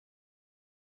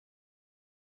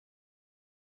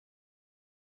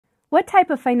What type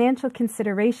of financial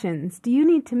considerations do you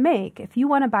need to make if you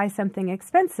want to buy something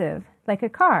expensive, like a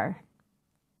car?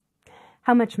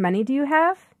 How much money do you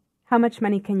have? How much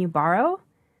money can you borrow?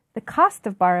 The cost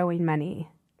of borrowing money,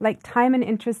 like time and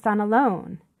interest on a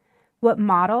loan. What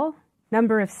model?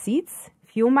 Number of seats?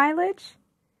 Fuel mileage?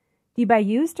 Do you buy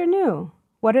used or new?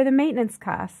 What are the maintenance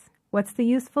costs? What's the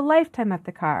useful lifetime of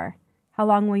the car? How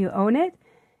long will you own it?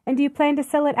 And do you plan to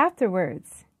sell it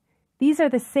afterwards? These are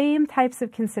the same types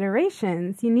of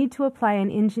considerations you need to apply in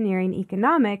engineering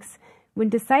economics when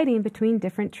deciding between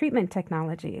different treatment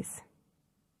technologies.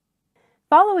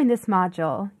 Following this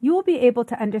module, you will be able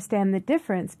to understand the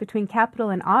difference between capital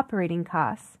and operating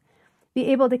costs, be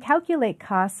able to calculate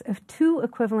costs of two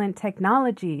equivalent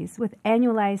technologies with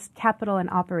annualized capital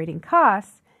and operating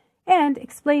costs, and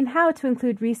explain how to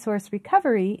include resource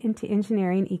recovery into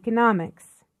engineering economics.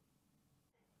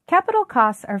 Capital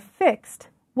costs are fixed,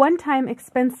 one-time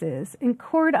expenses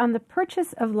incurred on the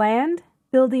purchase of land,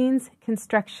 buildings,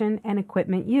 construction, and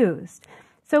equipment used.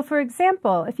 So, for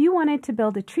example, if you wanted to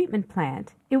build a treatment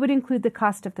plant, it would include the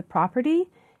cost of the property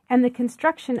and the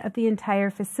construction of the entire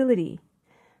facility.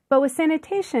 But with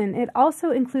sanitation, it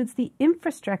also includes the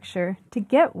infrastructure to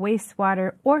get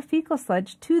wastewater or fecal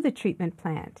sludge to the treatment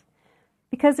plant,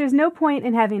 because there's no point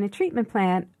in having a treatment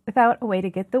plant without a way to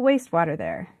get the wastewater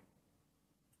there.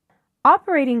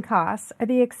 Operating costs are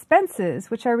the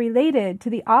expenses which are related to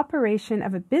the operation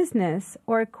of a business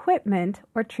or equipment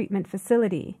or treatment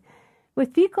facility.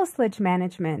 With fecal sludge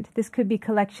management, this could be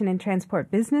collection and transport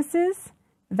businesses,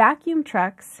 vacuum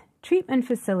trucks, treatment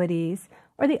facilities,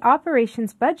 or the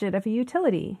operations budget of a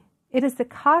utility. It is the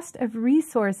cost of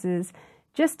resources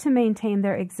just to maintain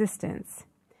their existence.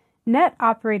 Net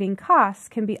operating costs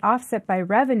can be offset by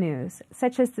revenues,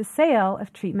 such as the sale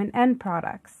of treatment end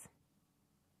products.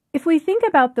 If we think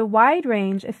about the wide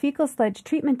range of fecal sludge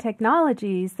treatment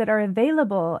technologies that are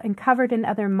available and covered in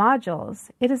other modules,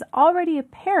 it is already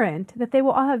apparent that they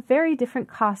will all have very different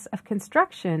costs of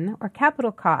construction or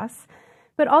capital costs,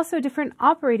 but also different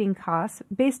operating costs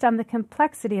based on the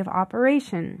complexity of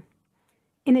operation.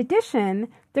 In addition,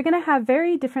 they're going to have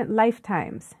very different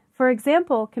lifetimes. For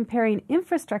example, comparing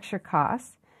infrastructure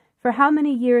costs for how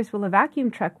many years will a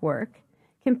vacuum truck work,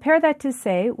 compare that to,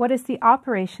 say, what is the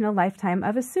operational lifetime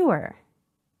of a sewer.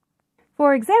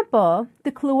 For example,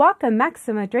 the Cloaca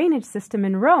Maxima drainage system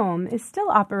in Rome is still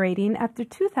operating after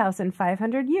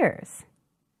 2,500 years.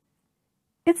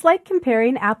 It's like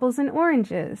comparing apples and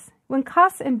oranges. When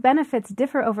costs and benefits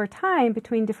differ over time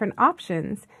between different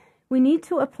options, we need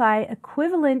to apply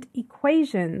equivalent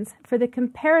equations for the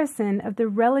comparison of the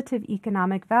relative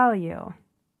economic value.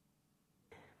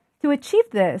 To achieve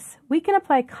this, we can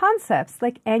apply concepts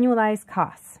like annualized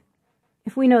costs.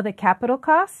 If we know the capital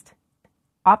cost,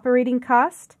 operating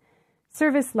cost,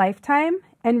 service lifetime,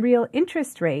 and real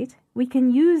interest rate, we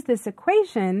can use this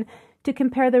equation to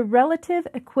compare the relative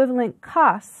equivalent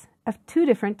costs of two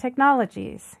different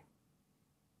technologies.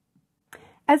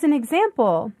 As an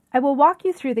example, I will walk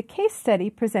you through the case study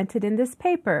presented in this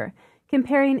paper,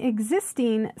 comparing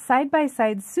existing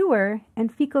side-by-side sewer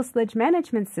and fecal sludge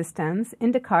management systems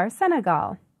in Dakar,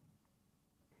 Senegal.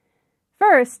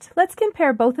 First, let's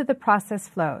compare both of the process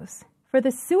flows. For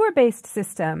the sewer-based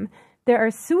system, there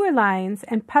are sewer lines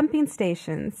and pumping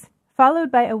stations, followed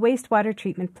by a wastewater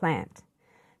treatment plant.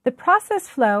 The process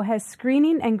flow has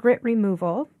screening and grit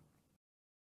removal,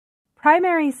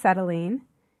 primary settling,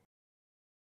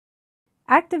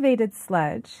 activated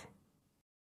sludge,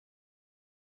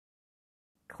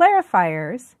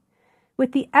 clarifiers,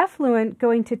 with the effluent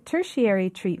going to tertiary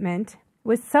treatment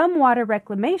with some water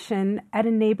reclamation at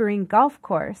a neighboring golf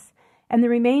course and the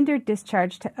remainder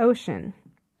discharged to ocean.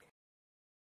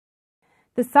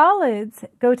 The solids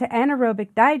go to anaerobic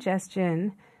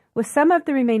digestion with some of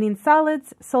the remaining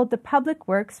solids sold to public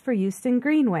works for use in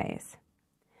greenways.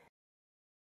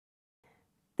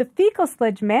 The fecal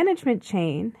sludge management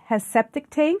chain has septic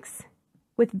tanks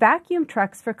with vacuum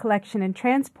trucks for collection and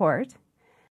transport,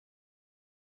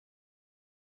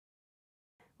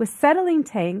 with settling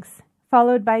tanks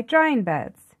followed by drying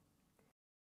beds.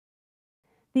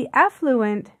 The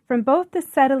effluent from both the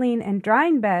settling and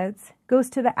drying beds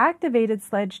goes to the activated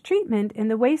sludge treatment in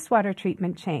the wastewater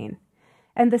treatment chain,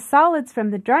 and the solids from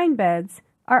the drying beds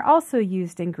are also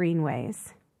used in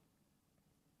greenways.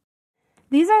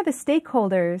 These are the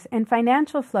stakeholders and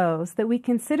financial flows that we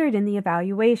considered in the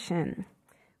evaluation.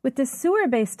 With the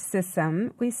sewer-based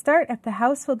system, we start at the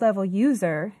household-level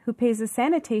user who pays a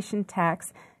sanitation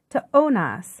tax to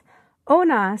ONAS.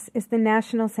 ONAS is the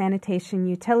National Sanitation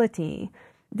Utility.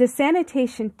 The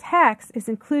sanitation tax is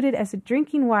included as a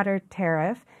drinking water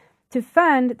tariff to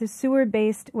fund the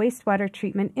sewer-based wastewater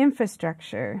treatment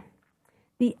infrastructure.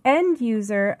 The end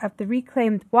user of the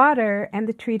reclaimed water and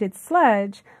the treated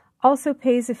sludge also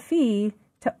pays a fee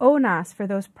to ONAS for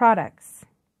those products.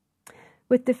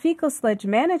 With the fecal sludge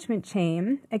management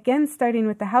chain, again starting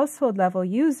with the household level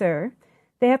user,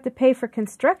 they have to pay for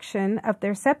construction of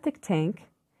their septic tank.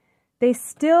 They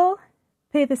still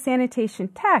pay the sanitation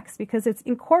tax because it's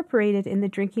incorporated in the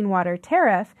drinking water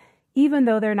tariff, even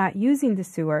though they're not using the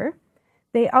sewer.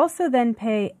 They also then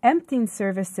pay emptying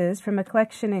services from a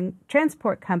collection and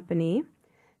transport company.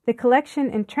 The collection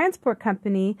and transport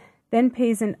company then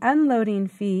pays an unloading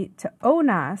fee to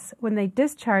ONAS when they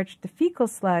discharge the fecal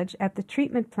sludge at the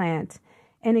treatment plant.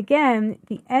 And again,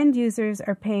 the end users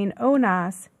are paying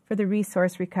ONAS for the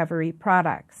resource recovery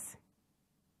products.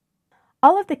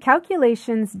 All of the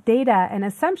calculations, data, and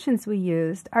assumptions we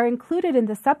used are included in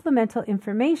the supplemental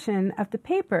information of the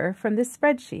paper from this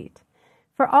spreadsheet.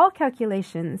 For all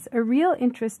calculations, a real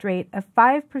interest rate of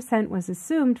 5% was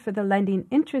assumed for the lending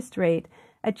interest rate,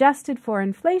 adjusted for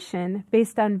inflation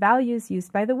based on values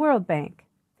used by the World Bank.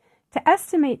 To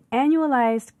estimate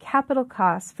annualized capital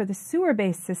costs for the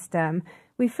sewer-based system,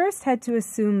 we first had to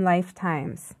assume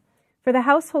lifetimes. For the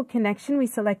household connection, we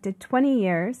selected 20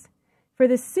 years. For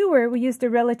the sewer, we used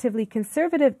a relatively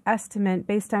conservative estimate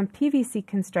based on PVC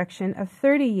construction of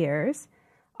 30 years,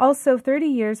 also 30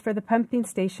 years for the pumping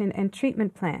station and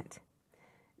treatment plant.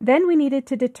 Then we needed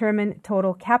to determine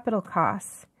total capital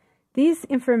costs. These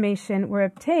information were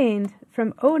obtained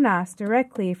from ONAS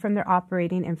directly from their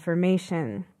operating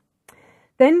information.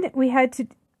 Then we had to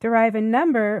derive a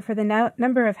number for the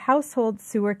number of household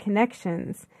sewer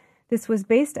connections. This was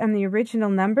based on the original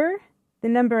number, the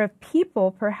number of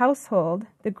people per household,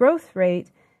 the growth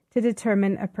rate, to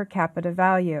determine a per capita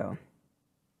value.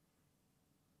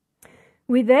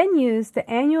 We then used the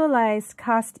annualized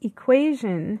cost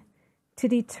equation to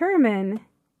determine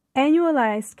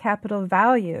annualized capital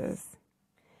values.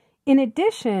 In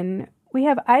addition, we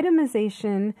have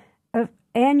itemization of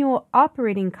annual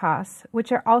operating costs,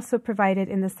 which are also provided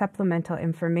in the supplemental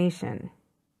information.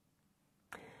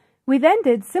 We then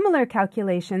did similar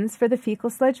calculations for the fecal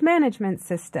sludge management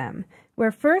system,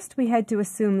 where first we had to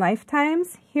assume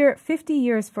lifetimes, here 50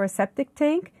 years for a septic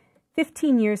tank,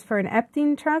 15 years for an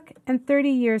emptying truck, and 30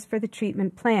 years for the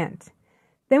treatment plant.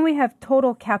 Then we have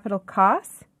total capital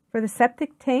costs for the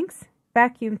septic tanks,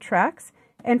 vacuum trucks,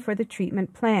 and for the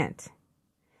treatment plant.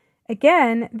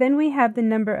 Again, then we have the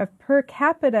number of per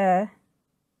capita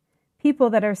people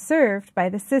that are served by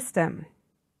the system.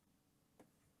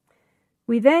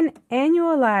 We then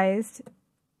annualized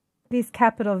these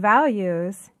capital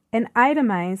values and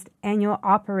itemized annual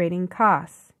operating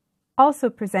costs, also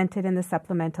presented in the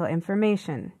supplemental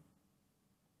information.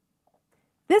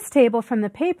 This table from the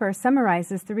paper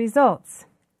summarizes the results.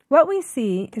 What we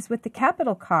see is with the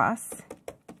capital costs,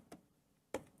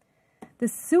 the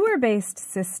sewer-based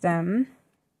system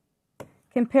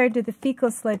compared to the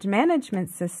fecal sludge management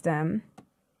system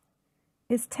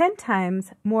is 10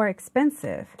 times more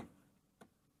expensive.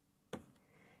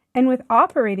 And with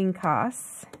operating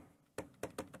costs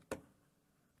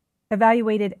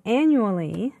evaluated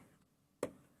annually,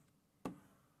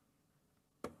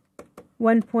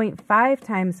 1.5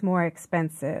 times more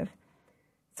expensive.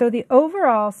 So the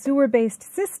overall sewer-based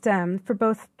system for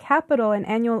both capital and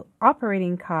annual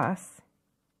operating costs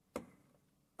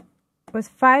was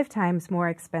 5 times more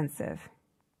expensive.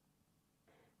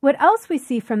 What else we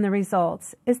see from the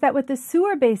results is that with the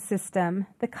sewer-based system,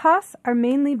 the costs are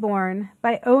mainly borne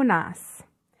by ONAS,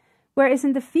 whereas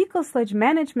in the fecal sludge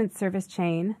management service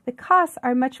chain, the costs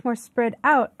are much more spread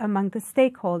out among the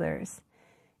stakeholders.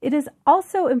 It is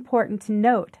also important to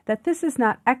note that this is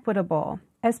not equitable,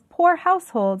 as poor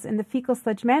households in the fecal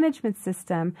sludge management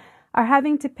system are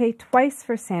having to pay twice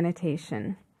for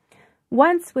sanitation.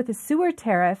 Once with a sewer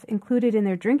tariff included in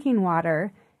their drinking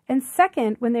water, and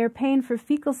second when they are paying for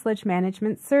fecal sludge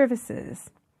management services.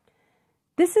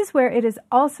 This is where it is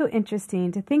also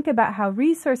interesting to think about how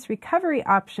resource recovery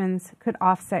options could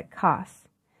offset costs.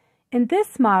 In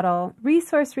this model,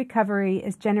 resource recovery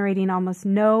is generating almost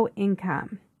no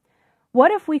income.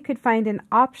 What if we could find an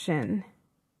option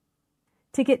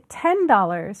to get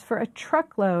 $10 for a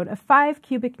truckload of 5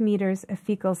 cubic meters of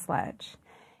fecal sludge?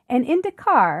 And in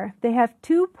Dakar, they have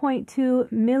 2.2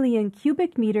 million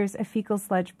cubic meters of fecal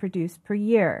sludge produced per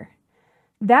year.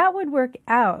 That would work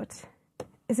out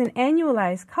as an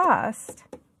annualized cost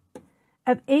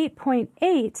of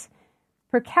 8.8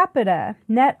 per capita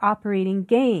net operating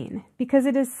gain, because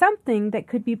it is something that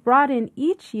could be brought in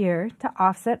each year to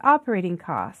offset operating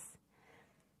costs.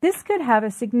 This could have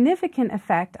a significant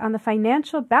effect on the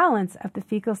financial balance of the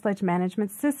fecal sludge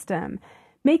management system,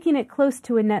 making it close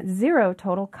to a net zero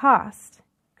total cost.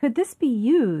 Could this be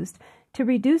used to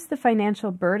reduce the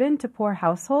financial burden to poor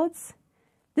households?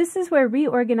 This is where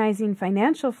reorganizing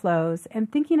financial flows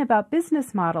and thinking about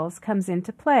business models comes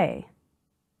into play.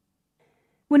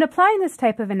 When applying this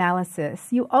type of analysis,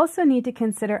 you also need to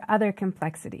consider other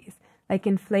complexities like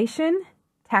inflation,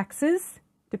 taxes,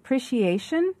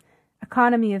 depreciation,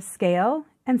 economy of scale,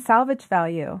 and salvage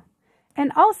value,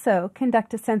 and also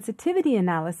conduct a sensitivity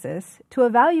analysis to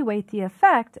evaluate the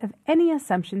effect of any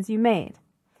assumptions you made.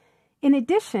 In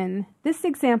addition, this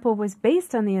example was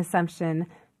based on the assumption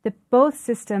that both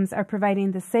systems are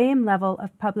providing the same level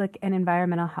of public and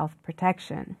environmental health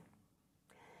protection.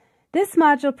 This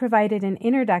module provided an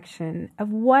introduction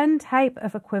of one type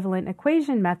of equivalent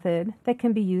equation method that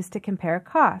can be used to compare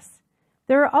costs.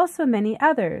 There are also many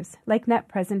others, like net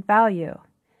present value.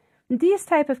 These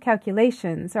type of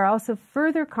calculations are also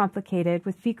further complicated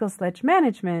with fecal sludge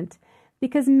management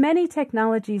because many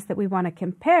technologies that we want to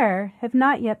compare have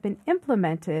not yet been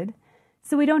implemented,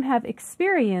 so we don't have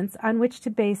experience on which to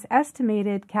base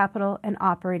estimated capital and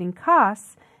operating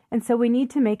costs, and so we need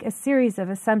to make a series of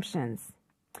assumptions.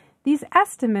 These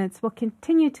estimates will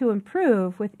continue to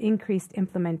improve with increased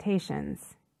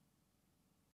implementations.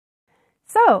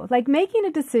 So, like making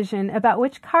a decision about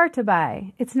which car to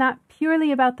buy, it's not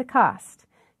purely about the cost.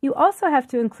 You also have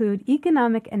to include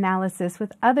economic analysis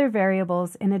with other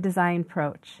variables in a design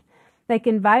approach, like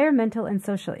environmental and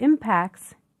social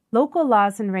impacts, local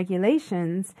laws and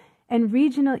regulations, and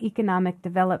regional economic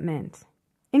development.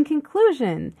 In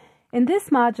conclusion, in this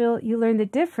module, you learn the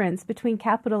difference between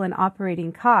capital and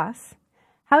operating costs,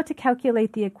 how to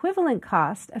calculate the equivalent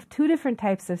cost of two different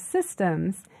types of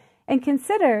systems, and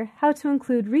consider how to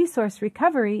include resource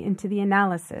recovery into the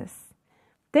analysis.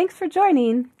 Thanks for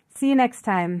joining. See you next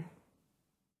time.